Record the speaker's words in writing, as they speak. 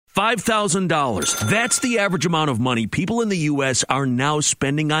$5,000. That's the average amount of money people in the U.S. are now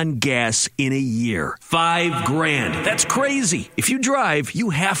spending on gas in a year. $5,000. That's crazy. If you drive, you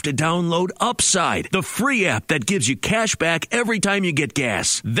have to download Upside, the free app that gives you cash back every time you get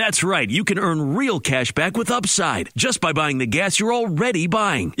gas. That's right. You can earn real cash back with Upside just by buying the gas you're already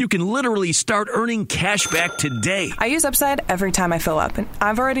buying. You can literally start earning cash back today. I use Upside every time I fill up, and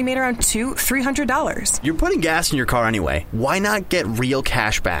I've already made around $300. You're putting gas in your car anyway. Why not get real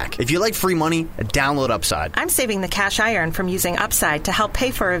cash back? If you like free money, download Upside. I'm saving the cash I earn from using Upside to help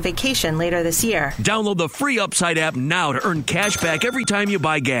pay for a vacation later this year. Download the free Upside app now to earn cash back every time you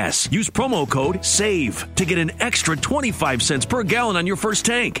buy gas. Use promo code SAVE to get an extra 25 cents per gallon on your first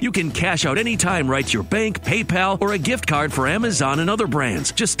tank. You can cash out anytime right to your bank, PayPal, or a gift card for Amazon and other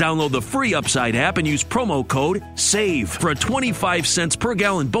brands. Just download the free Upside app and use promo code SAVE for a 25 cents per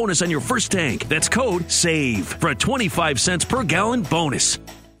gallon bonus on your first tank. That's code SAVE for a 25 cents per gallon bonus.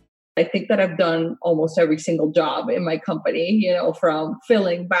 I think that I've done almost every single job in my company, from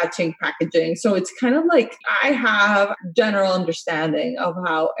filling, batching, packaging. So it's kind of like I have general understanding of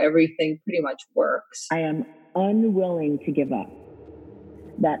how everything pretty much works. I am unwilling to give up.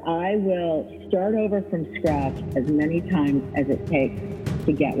 That I will start over from scratch as many times as it takes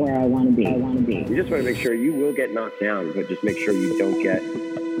to get where I want to be. You just want to make sure you will get knocked down, but just make sure you don't get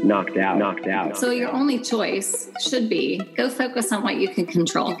knocked out. So your only choice should be go focus on what you can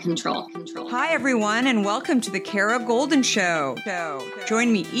control. Hi, everyone, and welcome to the Kara Golden Show.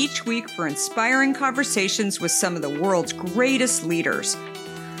 Join me each week for inspiring conversations with some of the world's greatest leaders.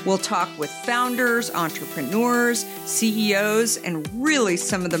 We'll talk with founders, entrepreneurs, CEOs, and really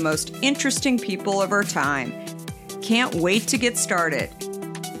some of the most interesting people of our time. Can't wait to get started.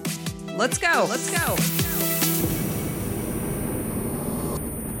 Let's go.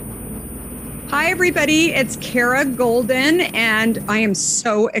 Hi, everybody. It's Kara Golden, and I am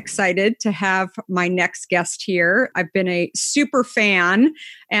so excited to have my next guest here. I've been a super fan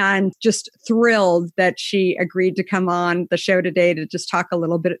and just thrilled that she agreed to come on the show today to just talk a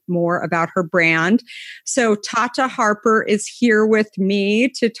little bit more about her brand. So Tata Harper is here with me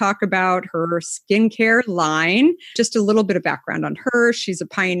to talk about her skincare line. Just a little bit of background on her. She's a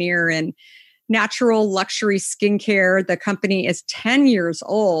pioneer in natural luxury skincare. The company is 10 years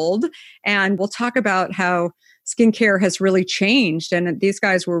old, and we'll talk about how skincare has really changed. And these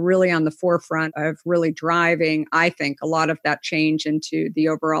guys were really on the forefront of really driving, I think, a lot of that change into the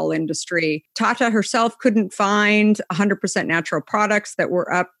overall industry. Tata herself couldn't find 100% natural products that were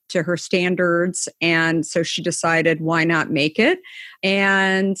up to her standards. And so she decided, why not make it?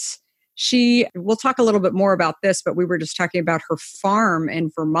 And we'll talk a little bit more about this, but we were just talking about her farm in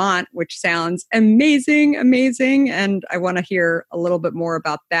Vermont, which sounds amazing. And I want to hear a little bit more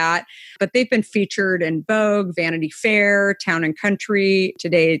about that. But they've been featured in Vogue, Vanity Fair, Town and Country.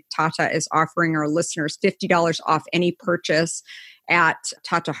 Today, Tata is offering our listeners $50 off any purchase at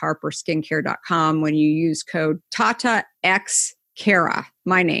tataharperskincare.com when you use code TATAXKara,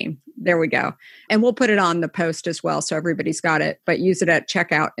 my name. There we go. And we'll put it on the post as well, so everybody's got it, but use it at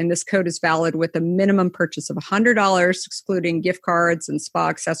checkout. And this code is valid with a minimum purchase of $100, excluding gift cards and spa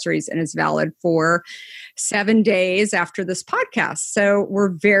accessories, and is valid for 7 days after this podcast. So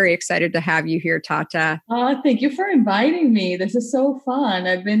we're very excited to have you here, Tata. Thank you for inviting me. This is so fun.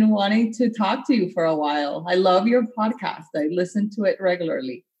 I've been wanting to talk to you for a while. I love your podcast. I listen to it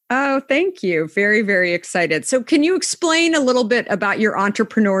regularly. Oh, thank you. Very, very excited. So can you explain a little bit about your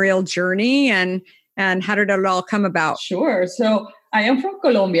entrepreneurial journey and how did it all come about? Sure. So I am from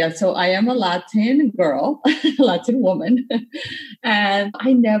Colombia. So I am a Latin girl, Latin woman. And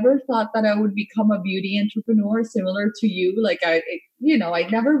I never thought that I would become a beauty entrepreneur similar to you. Like I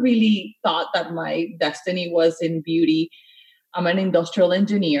never really thought that my destiny was in beauty. I'm an industrial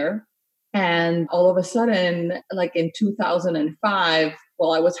engineer. And all of a sudden, like in 2005,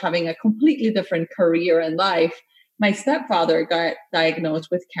 while I was having a completely different career in life, my stepfather got diagnosed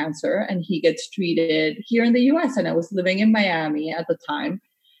with cancer and he gets treated here in the US. And I was living in Miami at the time.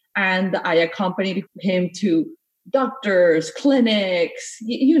 And I accompanied him to doctors, clinics,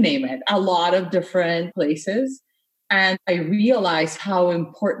 you name it, a lot of different places. And I realized how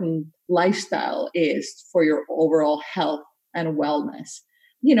important lifestyle is for your overall health and wellness.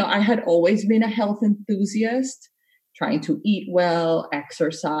 I had always been a health enthusiast, trying to eat well,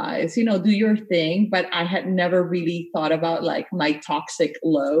 exercise, do your thing. But I had never really thought about like my toxic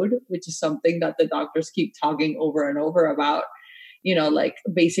load, which is something that the doctors keep talking over and over about. Like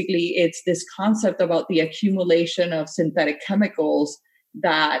basically it's this concept about the accumulation of synthetic chemicals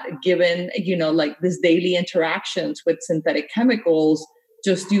that given, like this daily interactions with synthetic chemicals,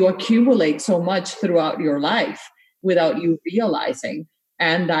 just you accumulate so much throughout your life without you realizing.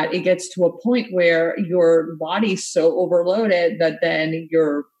 and that it gets to a point where your body's so overloaded that then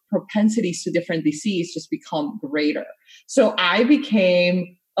your propensities to different disease just become greater. So I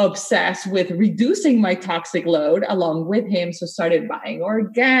became obsessed with reducing my toxic load along with him. So started buying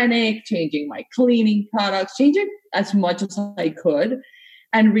organic, changing my cleaning products, changing as much as I could.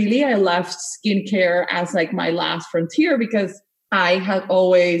 And really, I left skincare as like my last frontier because I had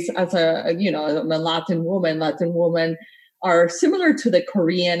always, as a, you know, I'm a Latin woman are similar to the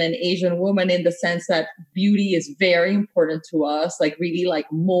Korean and Asian woman in the sense that beauty is very important to us. Like really like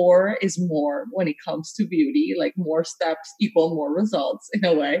more is more when it comes to beauty, like more steps equal more results in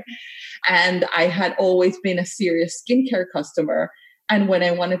a way. And I had always been a serious skincare customer. And when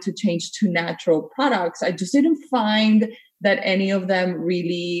I wanted to change to natural products, I just didn't find that any of them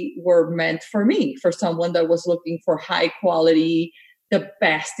really were meant for me, for someone that was looking for high quality, the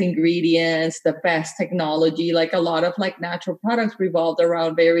best ingredients, the best technology. Like a lot of like natural products revolved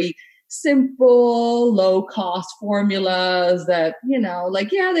around very simple, low cost formulas that, you know,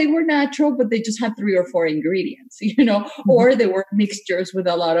 like, yeah, they were natural, but they just had 3 or 4 ingredients, you know, or they were mixtures with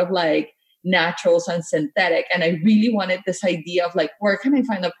a lot of like naturals and synthetic. And I really wanted this idea of like, where can I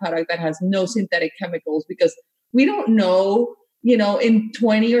find a product that has no synthetic chemicals? Because we don't know, you know, in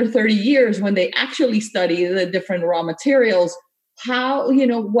 20 or 30 years when they actually study the different raw materials, how, you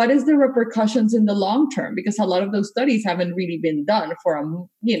know, what is the repercussions in the long term? Because a lot of those studies haven't really been done for,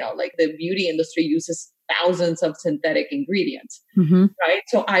 you know, like the beauty industry uses thousands of synthetic ingredients, right?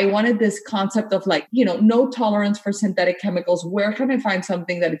 So I wanted this concept of like, you know, no tolerance for synthetic chemicals. Where can I find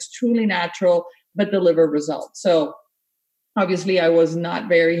something that is truly natural, but deliver results? So obviously I was not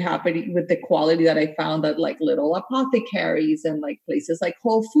very happy with the quality that I found at like little apothecaries and like places like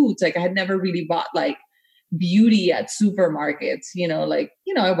Whole Foods. Like I had never really bought like beauty at supermarkets, you know, like,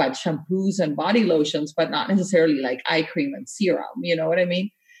 you know, I bought shampoos and body lotions, but not necessarily like eye cream and serum. You know what I mean?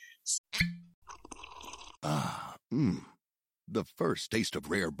 The first taste of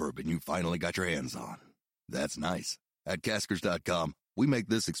rare bourbon you finally got your hands on. That's nice. At Caskers.com, we make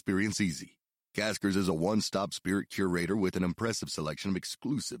this experience easy. Caskers is a one-stop spirit curator with an impressive selection of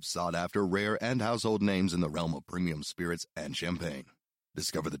exclusive, sought-after, rare, and household names in the realm of premium spirits and champagne.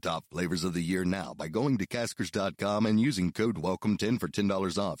 Discover the top flavors of the year now by going to Caskers.com and using code WELCOME10 for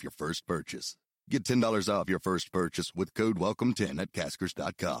 $10 off your first purchase. Get $10 off your first purchase with code WELCOME10 at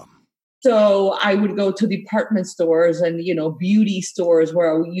Caskers.com. So I would go to department stores and, you know, beauty stores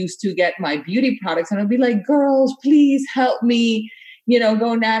where I used to get my beauty products. And I'd be like, girls, please help me, you know,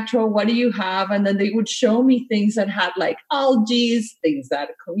 go natural. What do you have? And then they would show me things that had like algae, things that,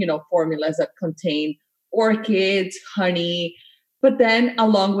 you know, formulas that contain orchids, honey. But then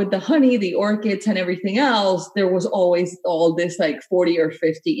along with the honey, the orchids and everything else, there was always all this like 40 or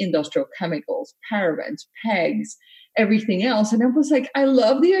 50 industrial chemicals, parabens, pegs, everything else. And I was like, I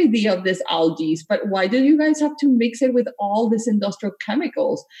love the idea of this algae, but why do you guys have to mix it with all these industrial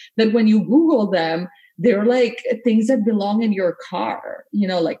chemicals that when you Google them, they're like things that belong in your car, you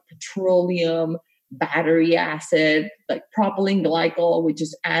know, like petroleum, battery acid, like propylene glycol, which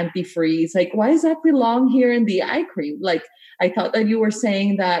is antifreeze. Like, why does that belong here in the eye cream? Like, I thought that you were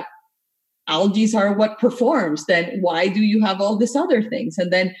saying that algae are what performs. Then why do you have all these other things?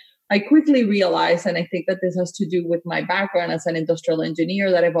 And then I quickly realized, and I think that this has to do with my background as an industrial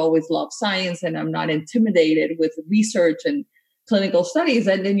engineer, that I've always loved science and I'm not intimidated with research and clinical studies.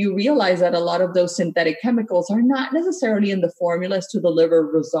 And then you realize that a lot of those synthetic chemicals are not necessarily in the formulas to deliver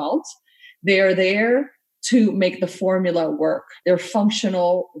results. They are there to make the formula work. They're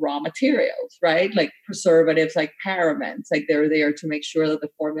functional raw materials, right? Like preservatives, like parabens, like they're there to make sure that the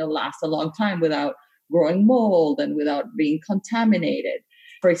formula lasts a long time without growing mold and without being contaminated.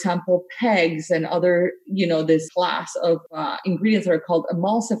 For example, pegs and other, you know, this class of ingredients that are called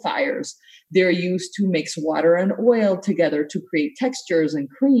emulsifiers. They're used to mix water and oil together to create textures and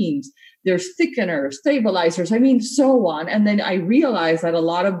creams. There's thickeners, stabilizers, I mean, so on. And then I realized that a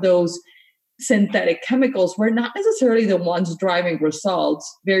lot of those synthetic chemicals were not necessarily the ones driving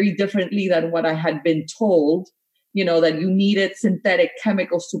results, very differently than what I had been told, you know, that you needed synthetic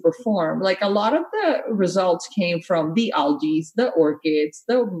chemicals to perform. Like a lot of the results came from the algae, the orchids,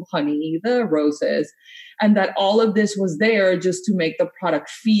 the honey, the roses, and that all of this was there just to make the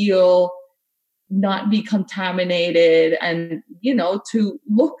product feel, not be contaminated, and, you know, to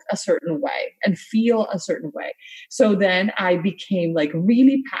look a certain way and feel a certain way. So then I became like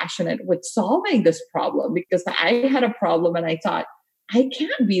really passionate with solving this problem because I had a problem and I thought, I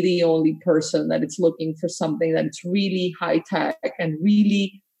can't be the only person that is looking for something that's really high tech and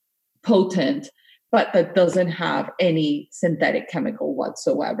really potent. but that doesn't have any synthetic chemical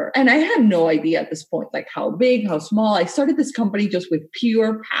whatsoever. And I had no idea at this point, like how big, how small. I started this company just with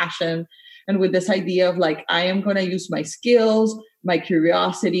pure passion and with this idea of like, I am going to use my skills, my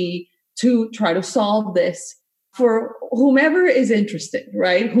curiosity to try to solve this for whomever is interested,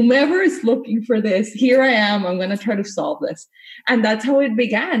 right? Whomever is looking for this, here I am, I'm going to try to solve this. And that's how it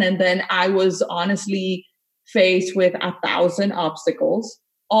began. And then I was honestly faced with 1,000 obstacles,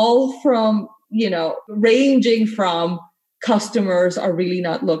 all from, ranging from customers are really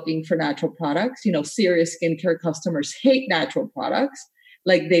not looking for natural products. Serious skincare customers hate natural products.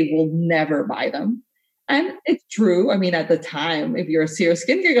 Like they will never buy them. And it's true. I mean, at the time, if you're a serious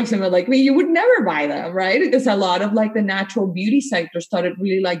skincare customer like me, you would never buy them, right? Because a lot of like the natural beauty sector started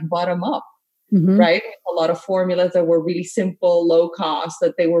really like bottom up, right? A lot of formulas that were really simple, low cost,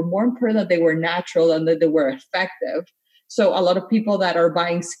 that they were more important that they were natural and that they were effective. So a lot of people that are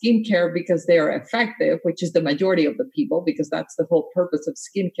buying skincare because they are effective, which is the majority of the people, because that's the whole purpose of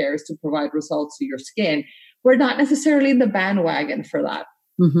skincare is to provide results to your skin, we're not necessarily in the bandwagon for that.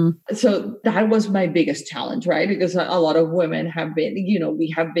 So that was my biggest challenge, right? Because a lot of women have been,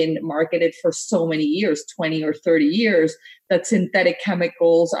 we have been marketed for so many years, 20 or 30 years, that synthetic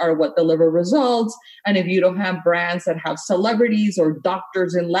chemicals are what deliver results. And if you don't have brands that have celebrities or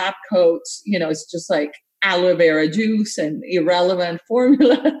doctors in lab coats, it's just like aloe vera juice and irrelevant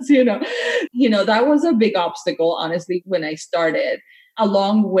formulas, that was a big obstacle, honestly, when I started,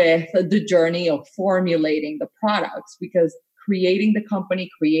 along with the journey of formulating the products, because creating the company,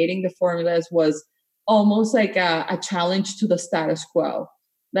 creating the formulas was almost like a challenge to the status quo.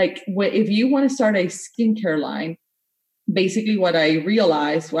 Like if you want to start a skincare line, basically what I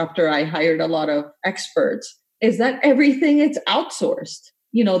realized after I hired a lot of experts is that everything is outsourced.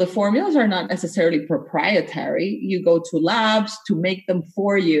 The formulas are not necessarily proprietary. You go to labs to make them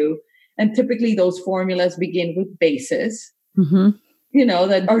for you. And typically those formulas begin with bases,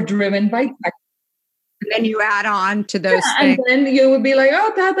 that are driven by tech. And then you add on to those things. And then you would be like,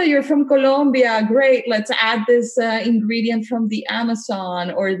 oh, Tata, you're from Colombia. Great. Let's add this ingredient from the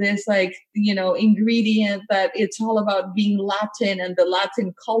Amazon, or this ingredient that it's all about being Latin and the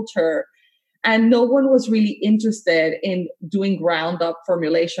Latin culture. And no one was really interested in doing ground up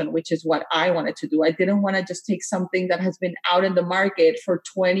formulation, which is what I wanted to do. I didn't want to just take something that has been out in the market for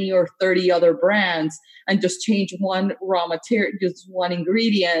 20 or 30 other brands and just change one raw material, just one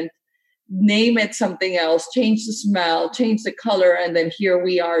ingredient, name it something else, change the smell, change the color, and then here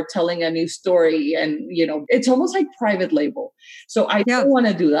we are telling a new story. And, it's almost like private label. So I didn't want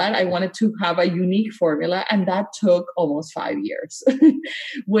to do that. I wanted to have a unique formula. And that took almost 5 years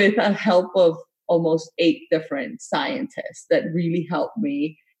with the help of almost 8 different scientists that really helped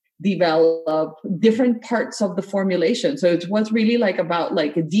me develop different parts of the formulation. So it was really like about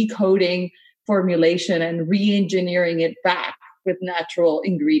like decoding formulation and re-engineering it back with natural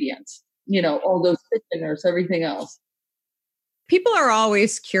ingredients. All those thickeners, everything else. People are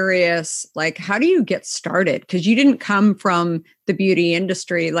always curious, like, how do you get started? Because you didn't come from the beauty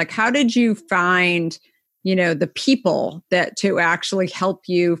industry. Like, how did you find, the people that to actually help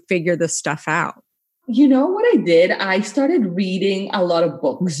you figure this stuff out? What I did? I started reading a lot of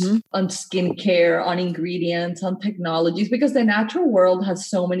books on skincare, on ingredients, on technologies, because the natural world has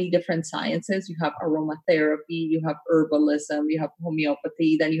so many different sciences. You have aromatherapy, you have herbalism, you have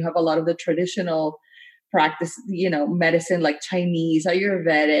homeopathy, then you have a lot of the traditional practice, medicine like Chinese,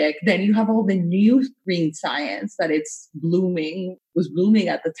 Ayurvedic. Then you have all the new green science that was blooming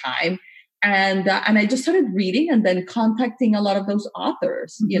at the time. And I just started reading and then contacting a lot of those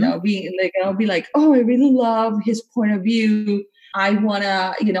authors, being like, I'll be like, oh, I really love his point of view. I want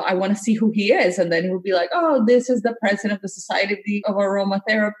to see who he is. And then he would be like, oh, this is the president of the Society of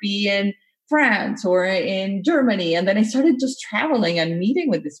Aromatherapy in France or in Germany. And then I started just traveling and meeting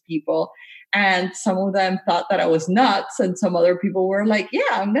with these people. And some of them thought that I was nuts. And some other people were like, yeah,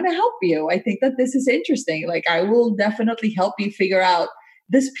 I'm going to help you. I think that this is interesting. Like, I will definitely help you figure out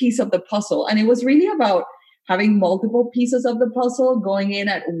this piece of the puzzle. And it was really about having multiple pieces of the puzzle going in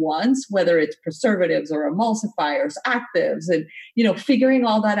at once, whether it's preservatives or emulsifiers, actives, and, figuring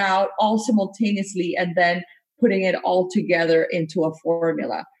all that out all simultaneously and then putting it all together into a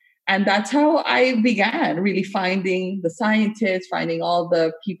formula. And that's how I began, really finding the scientists, finding all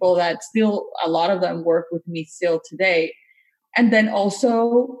the people that still, a lot of them work with me still today. And then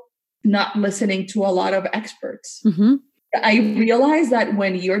also not listening to a lot of experts. I realized that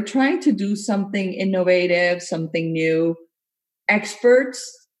when you're trying to do something innovative, something new, experts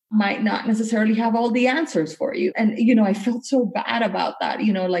might not necessarily have all the answers for you. And, I felt so bad about that.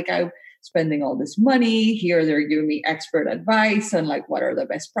 spending all this money. Here they're giving me expert advice on like what are the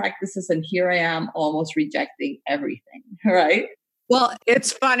best practices. And here I am almost rejecting everything, right? Well,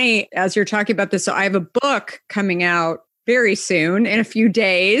 it's funny as you're talking about this. So I have a book coming out very soon in a few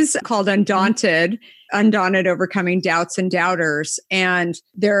days called Undaunted, Overcoming Doubts and Doubters. And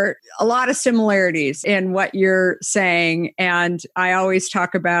there are a lot of similarities in what you're saying. And I always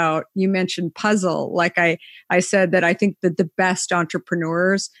talk about, you mentioned puzzle. Like I said that I think that the best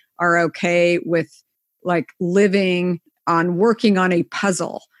entrepreneurs are okay with like working on a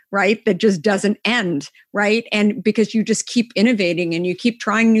puzzle, right? That just doesn't end, right? And because you just keep innovating and you keep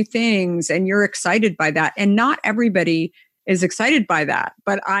trying new things and you're excited by that. And not everybody is excited by that,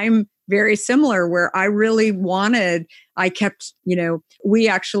 but I'm very similar where I kept, we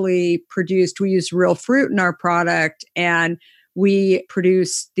used real fruit in our product, and we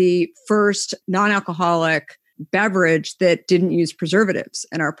produced the first non-alcoholic beverage that didn't use preservatives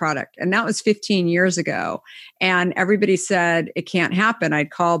in our product. And that was 15 years ago. And everybody said, it can't happen. I'd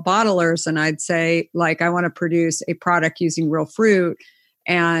call bottlers and I'd say, like, I want to produce a product using real fruit.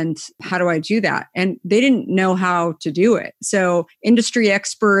 And how do I do that? And they didn't know how to do it. So industry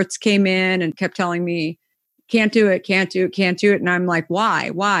experts came in and kept telling me, can't do it. And I'm like,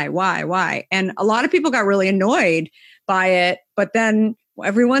 why? And a lot of people got really annoyed by it. But then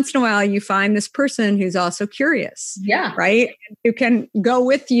every once in a while, you find this person who's also curious. Yeah. Right. Who can go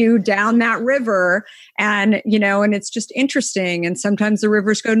with you down that river. And, and it's just interesting. And sometimes the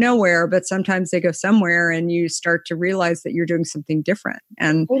rivers go nowhere, but sometimes they go somewhere and you start to realize that you're doing something different.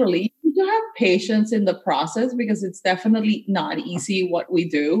 And totally. You have patience in the process because it's definitely not easy what we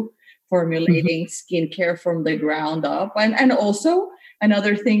do, formulating skincare from the ground up. And also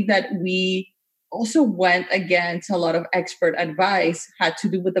another thing that we also went against a lot of expert advice had to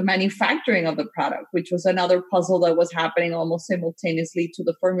do with the manufacturing of the product, which was another puzzle that was happening almost simultaneously to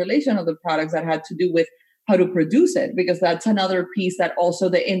the formulation of the products that had to do with how to produce it, because that's another piece that also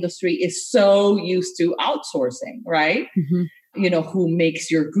the industry is so used to outsourcing, right? Who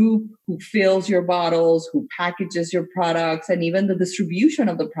makes your goop, who fills your bottles, who packages your products, and even the distribution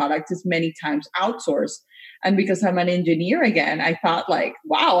of the product is many times outsourced. And because I'm an engineer again, I thought like,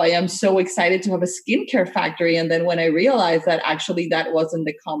 wow, I am so excited to have a skincare factory. And then when I realized that actually that wasn't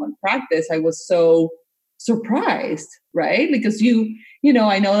the common practice, I was so surprised, right? Because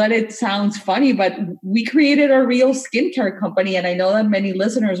I know that it sounds funny, but we created a real skincare company. And I know that many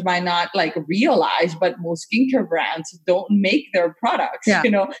listeners might not like realize, but most skincare brands don't make their products,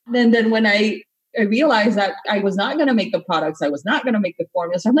 And then when I realized that I was not going to make the products, I was not going to make the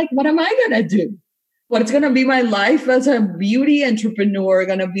formulas, I'm like, what am I going to do? What's going to be my life as a beauty entrepreneur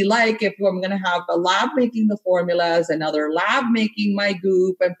going to be like if I'm going to have a lab making the formulas, another lab making my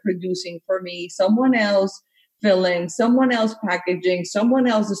goop and producing for me, someone else filling, someone else packaging, someone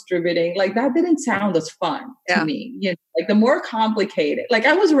else distributing? Like that didn't sound as fun to me. Like the more complicated, like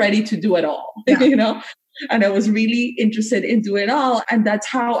I was ready to do it all, and I was really interested in doing it all. And that's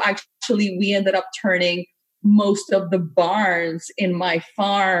how actually we ended up turning most of the barns in my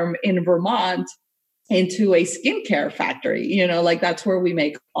farm in Vermont into a skincare factory, like that's where we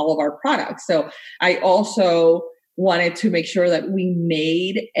make all of our products. So I also wanted to make sure that we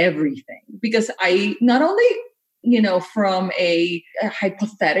made everything, because I not only, from a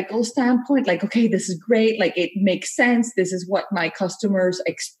hypothetical standpoint, like, okay, this is great. Like it makes sense. This is what my customers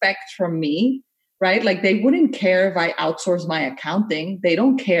expect from me, right? Like they wouldn't care if I outsource my accounting. They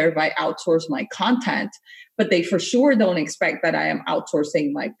don't care if I outsource my content, but they for sure don't expect that I am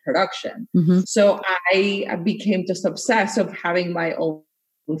outsourcing my production. So I became just obsessed of having my own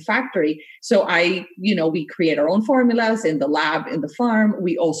factory. So we create our own formulas in the lab, in the farm.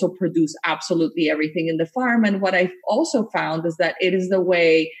 We also produce absolutely everything in the farm. And what I've also found is that it is the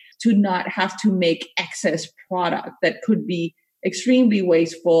way to not have to make excess product that could be extremely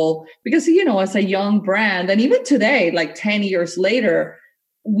wasteful. Because, as a young brand, and even today, like 10 years later,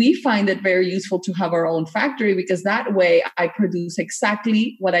 we find it very useful to have our own factory, because that way I produce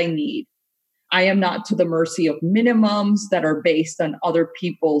exactly what I need. I am not to the mercy of minimums that are based on other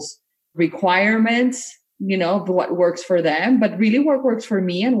people's requirements, of what works for them, but really what works for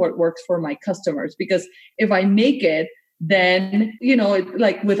me and what works for my customers. Because if I make it, then,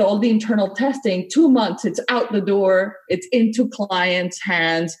 like with all the internal testing, 2 months, it's out the door, it's into clients'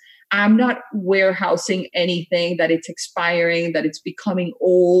 hands. I'm not warehousing anything that it's expiring, that it's becoming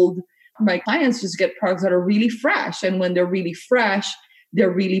old. My clients just get products that are really fresh. And when they're really fresh, they're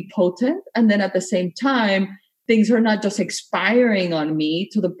really potent. And then at the same time, things are not just expiring on me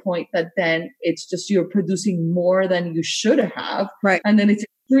to the point that then it's just you're producing more than you should have. Right. And then it's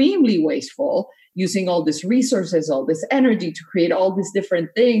extremely wasteful, using all these resources, all this energy to create all these different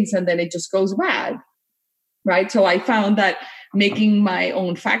things, and then it just goes bad, right? So I found that making my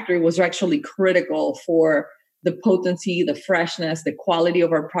own factory was actually critical for the potency, the freshness, the quality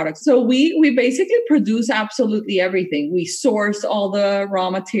of our products. So we basically produce absolutely everything. We source all the raw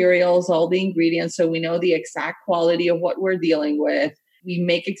materials, all the ingredients, so we know the exact quality of what we're dealing with. We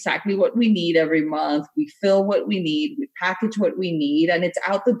make exactly what we need every month. We fill what we need. We package what we need, and it's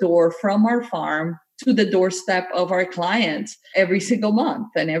out the door from our farm to the doorstep of our clients every single month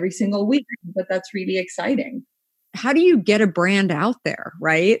and every single week. But that's really exciting. How do you get a brand out there,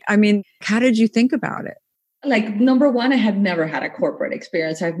 right? I mean, how did you think about it? Like, number one, I had never had a corporate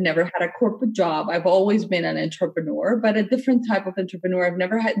experience. I've never had a corporate job. I've always been an entrepreneur, but a different type of entrepreneur. I've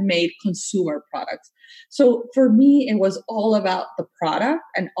never had made consumer products. So for me, it was all about the product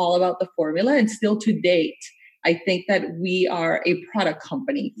and all about the formula. And still to date, I think that we are a product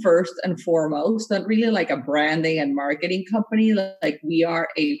company first and foremost, not really like a branding and marketing company. Like, we are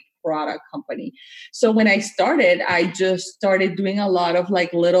a product company. So when I started, I just started doing a lot of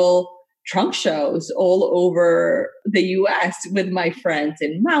like little trunk shows all over the US with my friends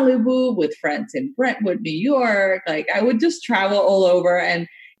in Malibu, with friends in Brentwood, New York. Like, I would just travel all over, and,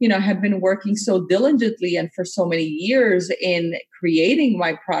 you know, have been working so diligently and for so many years in creating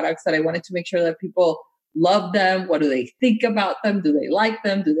my products that I wanted to make sure that people love them. What do they think about them? Do they like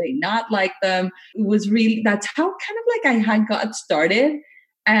them? Do they not like them? It was really, that's how kind of like I had got started.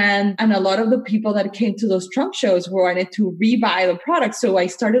 And a lot of the people that came to those trunk shows wanted to rebuy the product. So I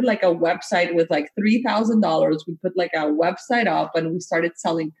started like a website with like $3,000. We put like a website up and we started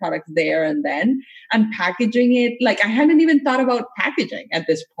selling products there and then, and packaging it. Like, I hadn't even thought about packaging at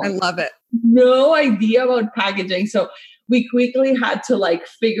this point. I love it. No idea about packaging. So we quickly had to like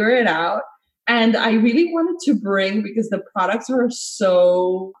figure it out. And I really wanted to bring, because the products are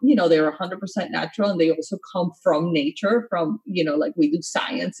so, you know, they're 100% natural, and they also come from nature, from, you know, like we do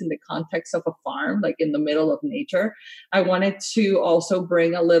science in the context of a farm, like in the middle of nature. I wanted to also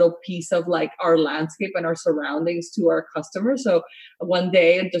bring a little piece of like our landscape and our surroundings to our customers. So one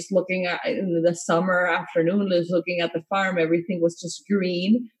day, just looking at in the summer afternoon, just looking at the farm, everything was just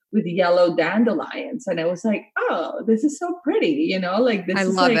green with yellow dandelions. And I was like, oh, this is so pretty, you know, like this I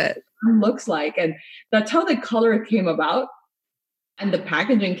is love like it. What it looks like. And that's how the color came about and the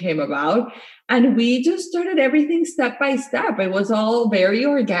packaging came about. And we just started everything step by step. It was all very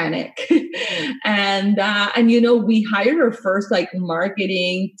organic. and, you know, we hired our first like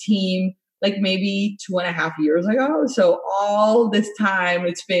marketing team like maybe 2.5 years ago. So all this time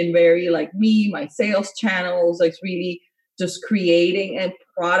it's been very like me, my sales channels, like really just creating a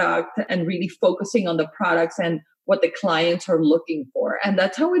product and really focusing on the products and what the clients are looking for. And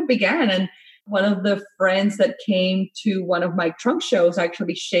that's how it began. And one of the friends that came to one of my trunk shows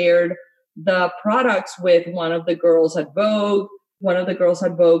actually shared the products with one of the girls at Vogue. One of the girls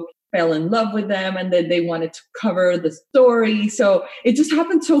at Vogue fell in love with them, and then they wanted to cover the story. So it just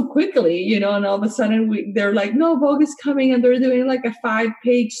happened so quickly, you know, and all of a sudden they're like, no, Vogue is coming, and they're doing like a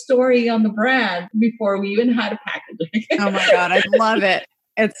 5-page story on the brand before we even had a packaging. Oh my God, I love it.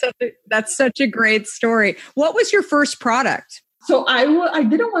 That's such a great story. What was your first product? So I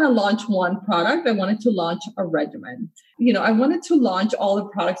didn't want to launch one product. I wanted to launch a regimen. You know, I wanted to launch all the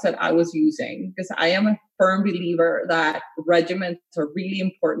products that I was using, because I am a firm believer that regimens are really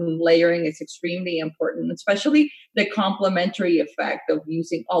important. Layering is extremely important, especially the complementary effect of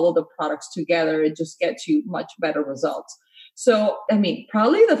using all of the products together. It just gets you much better results. So, I mean,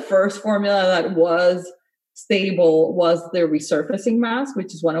 probably the first formula that was stable was the resurfacing mask,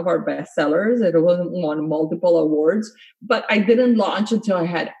 which is one of our best sellers. It won multiple awards, but I didn't launch until I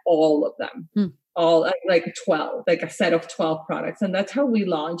had all of them, all like 12, like a set of 12 products. And that's how we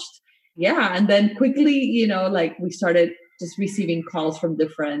launched. Yeah. And then quickly, you know, like we started just receiving calls from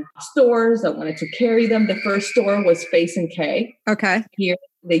different stores that wanted to carry them. The first store was Space and K. Okay. Here,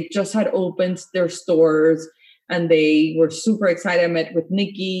 they just had opened their stores, and they were super excited. I met with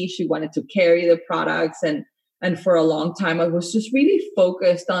Nikki. She wanted to carry the products. And for a long time, I was just really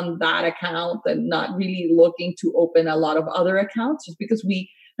focused on that account and not really looking to open a lot of other accounts, just because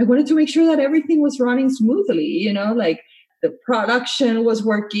I wanted to make sure that everything was running smoothly, you know, like the production was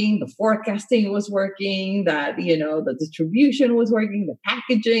working, the forecasting was working, that, you know, the distribution was working, the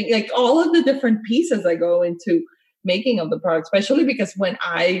packaging, like all of the different pieces that go into making of the product, especially because when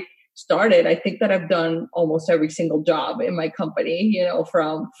I started, I think that I've done almost every single job in my company, you know,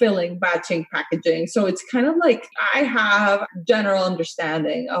 from filling, batching, packaging. So it's kind of like I have general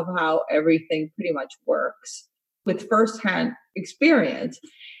understanding of how everything pretty much works with firsthand experience.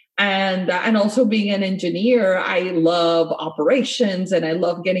 And also being an engineer, I love operations and I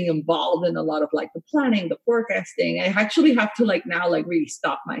love getting involved in a lot of like the planning, the forecasting. I actually have to like now like really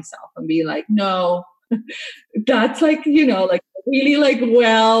stop myself and be like, no, that's like, like really like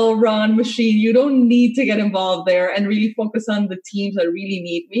well-run machine. You don't need to get involved there, and really focus on the teams that really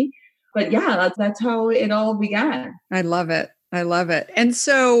need me. But yeah, that's how it all began. I love it. I love it. And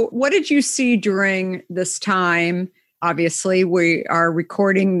so what did you see during this time? Obviously, we are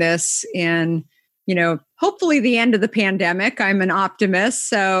recording this in, hopefully the end of the pandemic. I'm an optimist,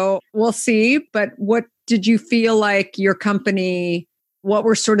 so we'll see. But what did you feel like your company, what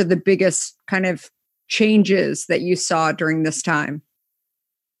were sort of the biggest kind of changes that you saw during this time?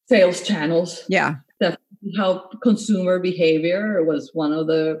 Sales channels. Yeah. Definitely how consumer behavior was one of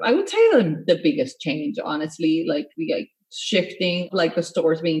I would say the biggest change, honestly, like shifting, like the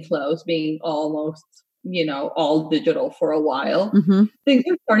stores being closed, being almost, all digital for a while. Mm-hmm. Things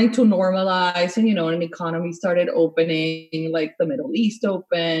are starting to normalize, and, an economy started opening, like the Middle East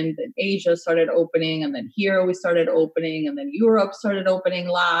opened, and Asia started opening, and then here we started opening, and then Europe started opening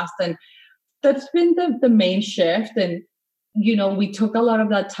last. And that's been the main shift. And, we took a lot of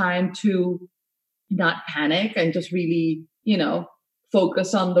that time to not panic and just really,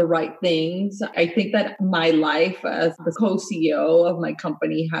 focus on the right things. I think that my life as the co-CEO of my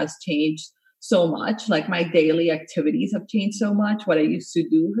company has changed so much. Like my daily activities have changed so much. What I used to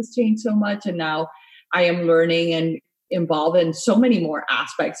do has changed so much. And now I am learning and involved in so many more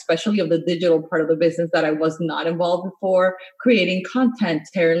aspects, especially of the digital part of the business that I was not involved before, creating content,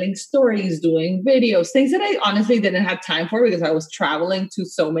 telling stories, doing videos, things that I honestly didn't have time for because I was traveling to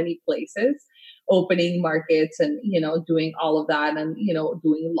so many places, opening markets and, doing all of that and,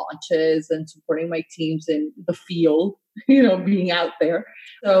 doing launches and supporting my teams in the field, being out there.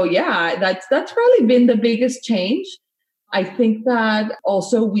 So yeah, that's probably been the biggest change. I think that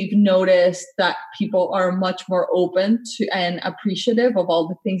also we've noticed that people are much more open to and appreciative of all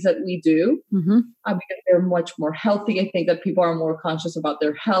the things that we do, mm-hmm. Because they're much more healthy. I think that people are more conscious about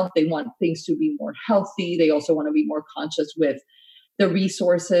their health. They want things to be more healthy. They also want to be more conscious with the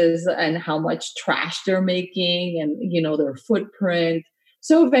resources and how much trash they're making and, their footprint.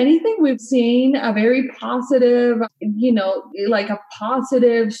 So if anything, we've seen a very positive, like a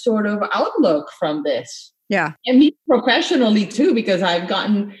positive sort of outlook from this. Yeah. And me professionally too, because I've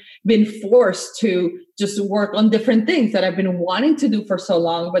been forced to just work on different things that I've been wanting to do for so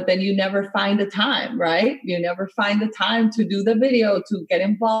long, but then you never find the time, right? You never find the time to do the video, to get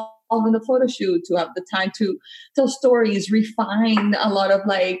involved in the photo shoot, to have the time to tell stories, refine a lot of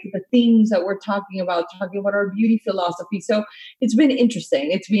like the things that we're talking about our beauty philosophy. So it's been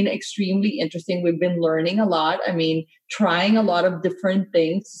interesting. It's been extremely interesting. We've been learning a lot. I mean, trying a lot of different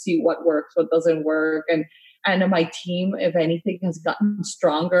things to see what works, what doesn't work. And my team, if anything, has gotten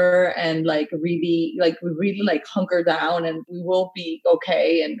stronger and we really hunker down, and we will be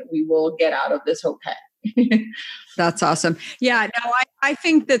okay, and we will get out of this okay. That's awesome. Yeah, no, I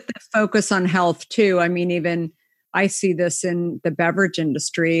think that the focus on health too. I mean, even I see this in the beverage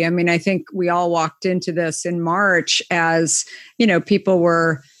industry. I mean, I think we all walked into this in March as, people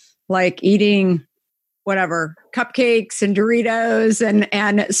were like eating whatever, cupcakes and Doritos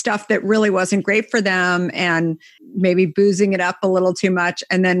and stuff that really wasn't great for them, and maybe boozing it up a little too much.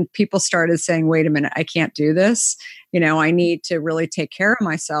 And then people started saying, wait a minute, I can't do this. I need to really take care of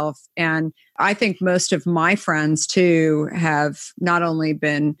myself. And I think most of my friends too have not only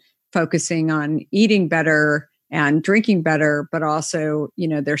been focusing on eating better and drinking better, but also,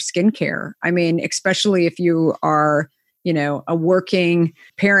 their skincare. I mean, especially if you are a working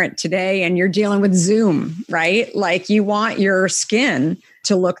parent today and you're dealing with Zoom, right? Like you want your skin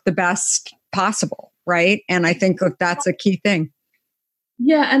to look the best possible, right? And I think that's a key thing.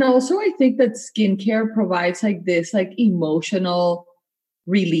 Yeah. And also I think that skincare provides like this like emotional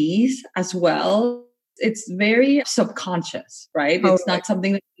release as well. It's very subconscious, right? It's not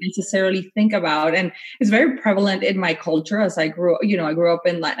something that you necessarily think about. And it's very prevalent in my culture as I grew up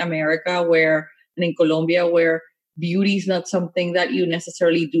in Latin America and in Colombia, where beauty is not something that you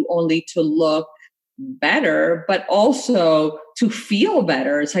necessarily do only to look better, but also to feel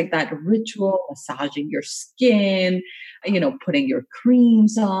better. It's like that ritual, massaging your skin, putting your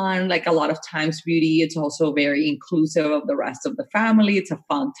creams on. Like a lot of times beauty, it's also very inclusive of the rest of the family. It's a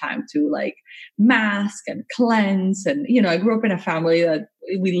fun time to like mask and cleanse. And, I grew up in a family that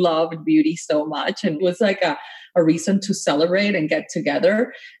we loved beauty so much, and it was like a reason to celebrate and get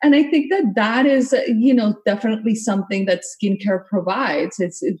together. And I think that is, definitely something that skincare provides.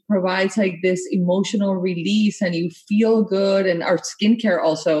 It provides like this emotional release, and you feel good. And our skincare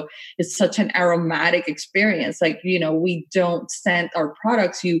also is such an aromatic experience. Like, we don't scent our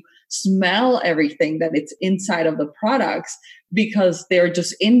products. You smell everything that it's inside of the products, because they're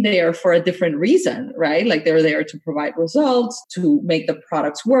just in there for a different reason, right? Like they're there to provide results, to make the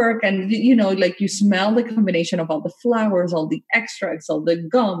products work. And, like you smell the combination of all the flowers, all the extracts, all the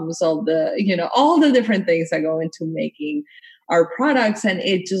gums, all the different things that go into making our products. And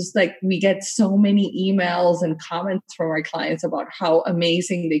it just like, we get so many emails and comments from our clients about how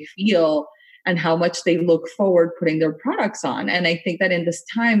amazing they feel and how much they look forward putting their products on. And I think that in this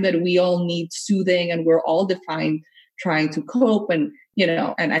time that we all need soothing, and we're all trying to cope and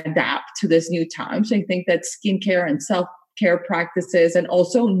adapt to this new times. I think that skincare and self-care practices, and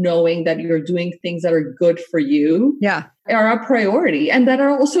also knowing that you're doing things that are good for you, are a priority, and that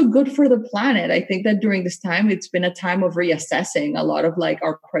are also good for the planet. I think that during this time, it's been a time of reassessing a lot of like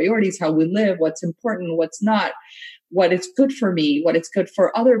our priorities, how we live, what's important, what's not, what is good for me, what is good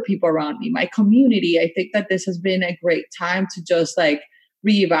for other people around me, my community. I think that this has been a great time to just like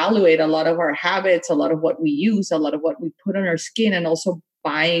reevaluate a lot of our habits, a lot of what we use, a lot of what we put on our skin, and also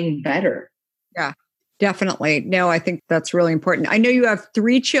buying better. Yeah, definitely. No, I think that's really important. I know you have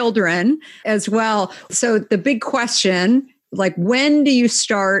 3 children as well. So the big question, like, when do you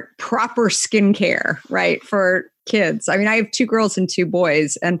start proper skincare, right, for kids? I mean, I have 2 girls and 2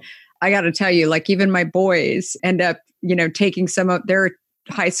 boys, and I got to tell you, like, even my boys end up, taking some of their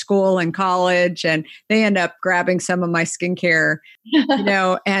high school and college, and they end up grabbing some of my skincare,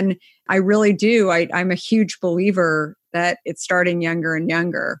 and I really do. I'm a huge believer that it's starting younger and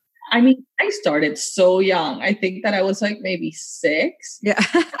younger. I mean, I started so young. I think that I was like maybe 6. Yeah.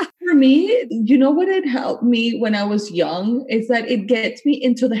 For me, what had helped me when I was young is that it gets me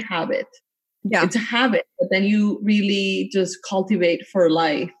into the habit. Yeah. It's a habit, but then you really just cultivate for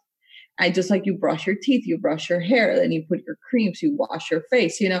life. I just like, you brush your teeth, you brush your hair, then you put your creams, you wash your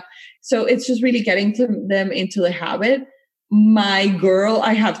face, So it's just really getting them into the habit.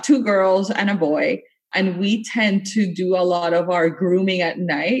 I have 2 girls and a boy, and we tend to do a lot of our grooming at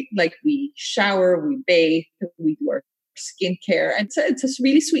night. Like we shower, we bathe, we do our skincare. And it's a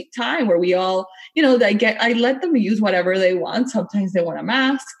really sweet time where we all, I let them use whatever they want. Sometimes they want a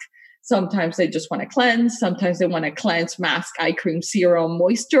mask. Sometimes they just want to cleanse. Sometimes they want to cleanse, mask, eye cream, serum,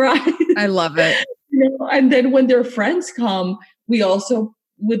 moisturize. I love it. And then when their friends come, we also,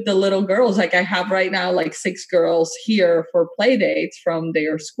 with the little girls, like I have right now, like 6 girls here for play dates from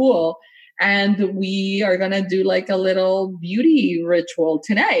their school. And we are going to do like a little beauty ritual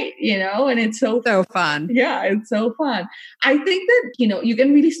tonight, and it's so fun. Yeah, it's so fun. I think that, you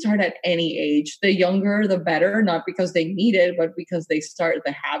can really start at any age. The younger, the better, not because they need it, but because they start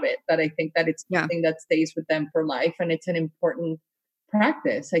the habit. That I think that it's something that stays with them for life. And it's an important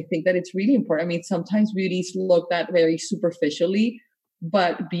practice. I think that it's really important. I mean, sometimes beauty is looked at very superficially,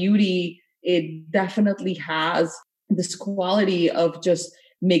 but beauty, it definitely has this quality of just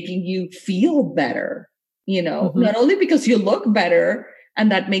making you feel better, not only because you look better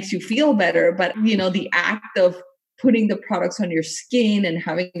and that makes you feel better, but, the act of putting the products on your skin and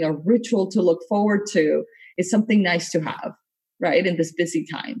having a ritual to look forward to is something nice to have, right, in these busy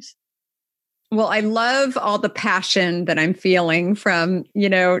times. Well, I love all the passion that I'm feeling from,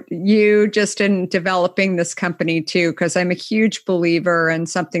 you just in developing this company too, because I'm a huge believer, and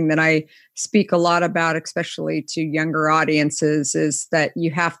something that I speak a lot about, especially to younger audiences, is that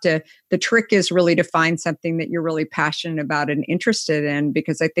the trick is really to find something that you're really passionate about and interested in,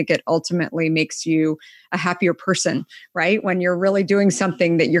 because I think it ultimately makes you a happier person, right? When you're really doing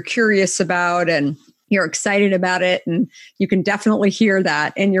something that you're curious about and you're excited about it, and you can definitely hear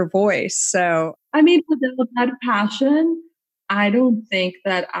that in your voice. So, I mean, without that passion, I don't think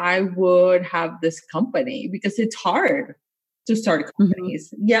that I would have this company, because it's hard to start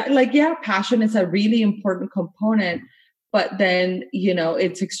companies. Mm-hmm. Passion is a really important component, but then,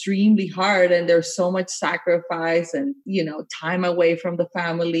 it's extremely hard, and there's so much sacrifice and, time away from the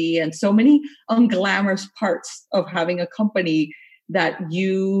family, and so many unglamorous parts of having a company that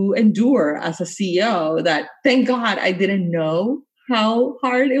you endure as a CEO, that thank God I didn't know how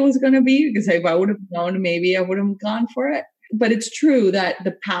hard it was going to be, because if I would have known, maybe I would have gone for it. But it's true that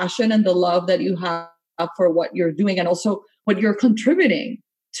the passion and the love that you have for what you're doing, and also what you're contributing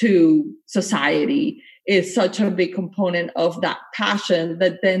to society, is such a big component of that passion,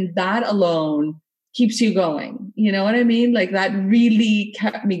 that then that alone keeps you going. You know what I mean? Like that really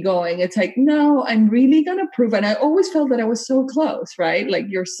kept me going. It's like, no, I'm really going to prove. And I always felt that I was so close, right? Like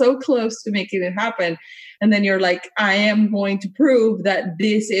you're so close to making it happen. And then you're like, I am going to prove that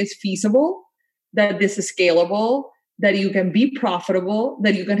this is feasible, that this is scalable, that you can be profitable,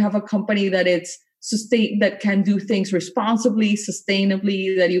 that you can have a company that that can do things responsibly,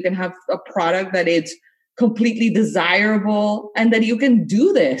 sustainably, that you can have a product that is completely desirable, and that you can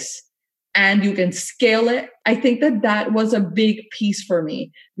do this and you can scale it. I think that was a big piece for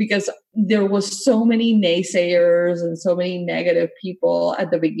me, because there was so many naysayers and so many negative people at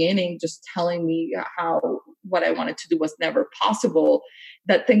the beginning just telling me how what I wanted to do was never possible,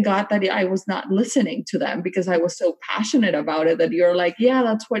 that thank God that I was not listening to them, because I was so passionate about it that you're like, yeah,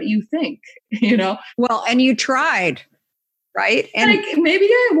 that's what you think, you know? Well, and you tried, right? And like, maybe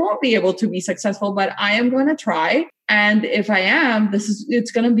I won't be able to be successful, but I am going to try. And if I am,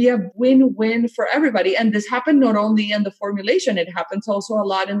 it's going to be a win-win for everybody. And this happened not only in the formulation, it happens also a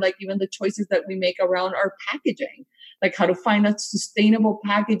lot in like even the choices that we make around our packaging, like how to find that sustainable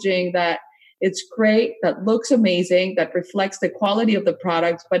packaging that it's great, that looks amazing, that reflects the quality of the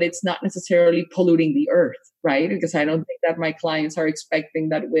products, but it's not necessarily polluting the earth, right? Because I don't think that my clients are expecting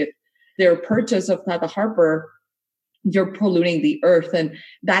that with their purchase of Tata Harper, you're polluting the earth. And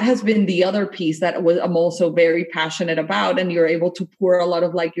that has been the other piece that I'm also very passionate about. And you're able to pour a lot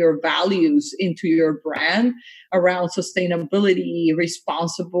of like your values into your brand around sustainability,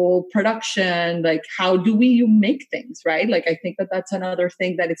 responsible production, like how do you make things, right? Like I think that that's another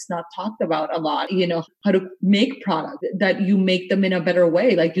thing that it's not talked about a lot, you know, how to make products, that you make them in a better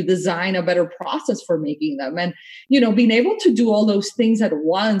way, like you design a better process for making them. And, you know, being able to do all those things at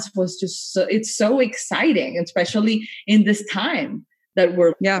once was just, it's so exciting, especially in this time that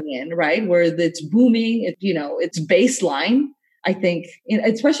we're in, right? Where it's booming, it's baseline. I think,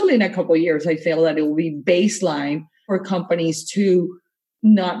 especially in a couple of years, I feel that it will be baseline for companies to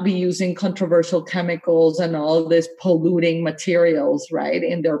not be using controversial chemicals and all this polluting materials, right,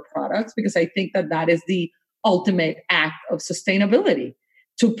 in their products, because I think that is the ultimate act of sustainability,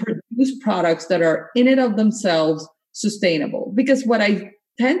 to produce products that are in and of themselves sustainable. Because what I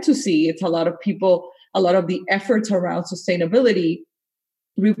tend to see, it's a lot of the efforts around sustainability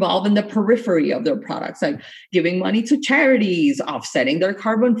revolve in the periphery of their products, like giving money to charities, offsetting their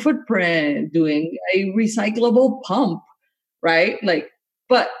carbon footprint, doing a recyclable pump, right? Like,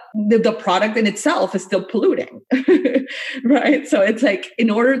 but the product in itself is still polluting, right? So it's like, in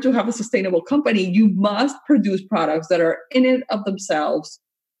order to have a sustainable company, you must produce products that are in and of themselves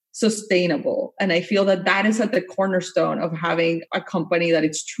sustainable. And I feel that is at the cornerstone of having a company that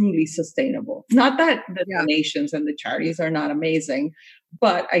is truly sustainable. Not that the donations and the charities are not amazing,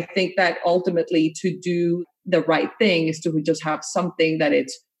 but I think that ultimately to do the right thing is to just have something that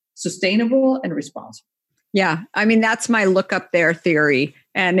it's sustainable and responsible. Yeah. I mean, that's my look up there theory,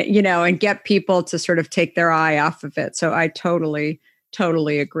 and, and get people to sort of take their eye off of it. So I totally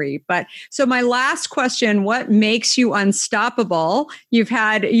agree. But so my last question, what makes you unstoppable? You've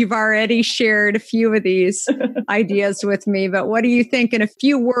already shared a few of these ideas with me, but what do you think in a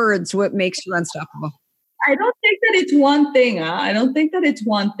few words, what makes you unstoppable? I don't think that it's one thing. I don't think that it's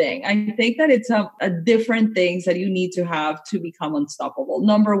one thing. I think that it's a different things that you need to have to become unstoppable.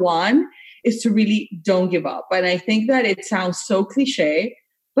 Number one is to really don't give up. And I think that it sounds so cliche,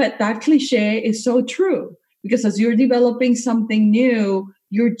 but that cliche is so true. Because as you're developing something new,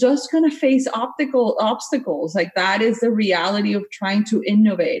 you're just going to face obstacles. Like that is the reality of trying to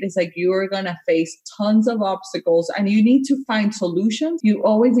innovate. It's like you're going to face tons of obstacles and you need to find solutions. You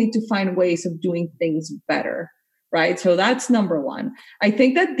always need to find ways of doing things better, right? So that's number one. I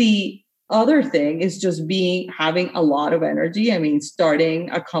think that the other thing is just having a lot of energy. I mean, starting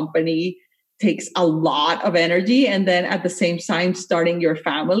a company takes a lot of energy, and then at the same time starting your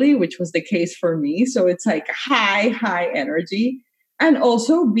family, which was the case for me. So it's like high energy, and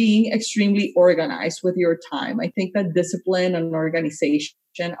also being extremely organized with your time. I think that discipline and organization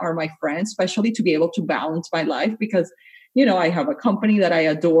are my friends, especially to be able to balance my life, because I have a company that I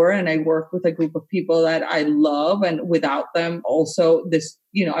adore and I work with a group of people that I love. And without them also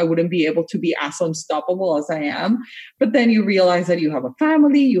I wouldn't be able to be as unstoppable as I am. But then you realize that you have a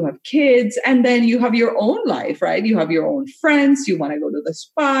family, you have kids, and then you have your own life, right? You have your own friends. You want to go to the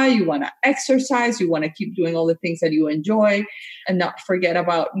spa, you want to exercise, you want to keep doing all the things that you enjoy and not forget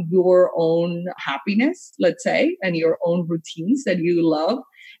about your own happiness, let's say, and your own routines that you love.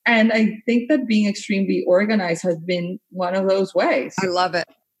 And I think that being extremely organized has been one of those ways. I love it.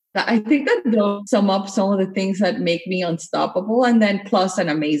 I think that those sum up some of the things that make me unstoppable. And then plus an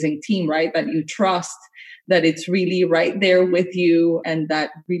amazing team, right? That you trust, that it's really right there with you and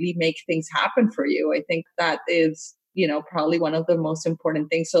that really make things happen for you. I think that is, probably one of the most important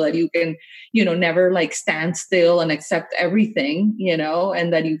things, so that you can, never like stand still and accept everything,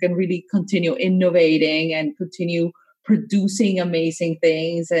 and that you can really continue innovating and continue producing amazing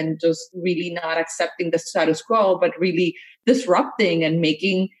things, and just really not accepting the status quo, but really disrupting and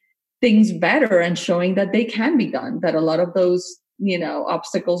making things better and showing that they can be done, that a lot of those,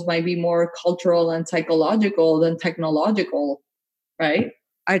 obstacles might be more cultural and psychological than technological, right?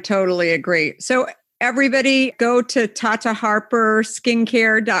 I totally agree. So everybody go to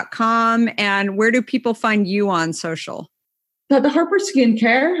tataharperskincare.com. And where do people find you on social? Tata Harper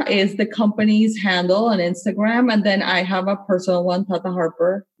Skincare is the company's handle on Instagram. And then I have a personal one, Tata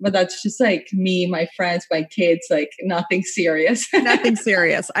Harper. But that's just like me, my friends, my kids, like nothing serious. Nothing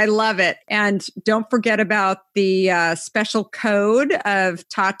serious. I love it. And don't forget about the special code of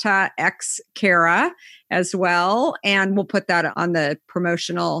Tata X Cara as well. And we'll put that on the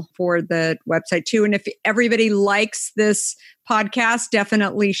promotional for the website too. And if everybody likes this podcast,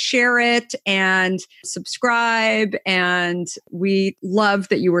 definitely share it and subscribe. And we love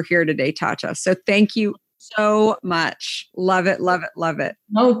that you were here today, Tata. So thank you so much. Love it, love it, love it.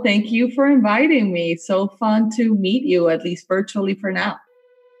 No, thank you for inviting me. So fun to meet you, at least virtually for now.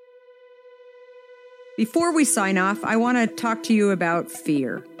 Before we sign off, I want to talk to you about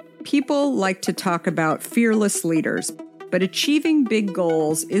fear. People like to talk about fearless leaders, but achieving big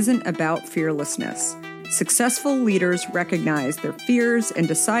goals isn't about fearlessness. Successful leaders recognize their fears and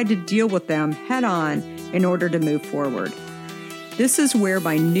decide to deal with them head on in order to move forward. This is where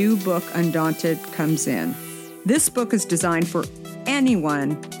my new book, Undaunted, comes in. This book is designed for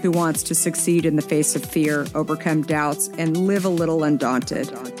anyone who wants to succeed in the face of fear, overcome doubts, and live a little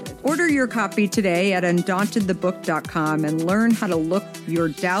undaunted. Order your copy today at undauntedthebook.com and learn how to look your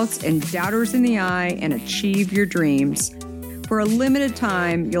doubts and doubters in the eye and achieve your dreams. For a limited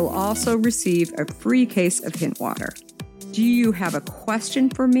time, you'll also receive a free case of hint water. Do you have a question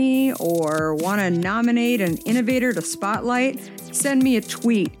for me or want to nominate an innovator to spotlight? Send me a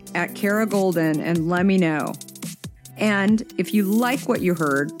tweet at Cara Golden and let me know. And if you like what you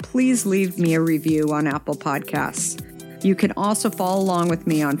heard, please leave me a review on Apple Podcasts. You can also follow along with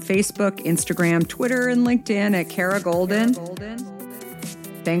me on Facebook, Instagram, Twitter, and LinkedIn at Cara Golden.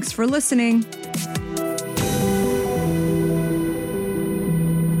 Thanks for listening.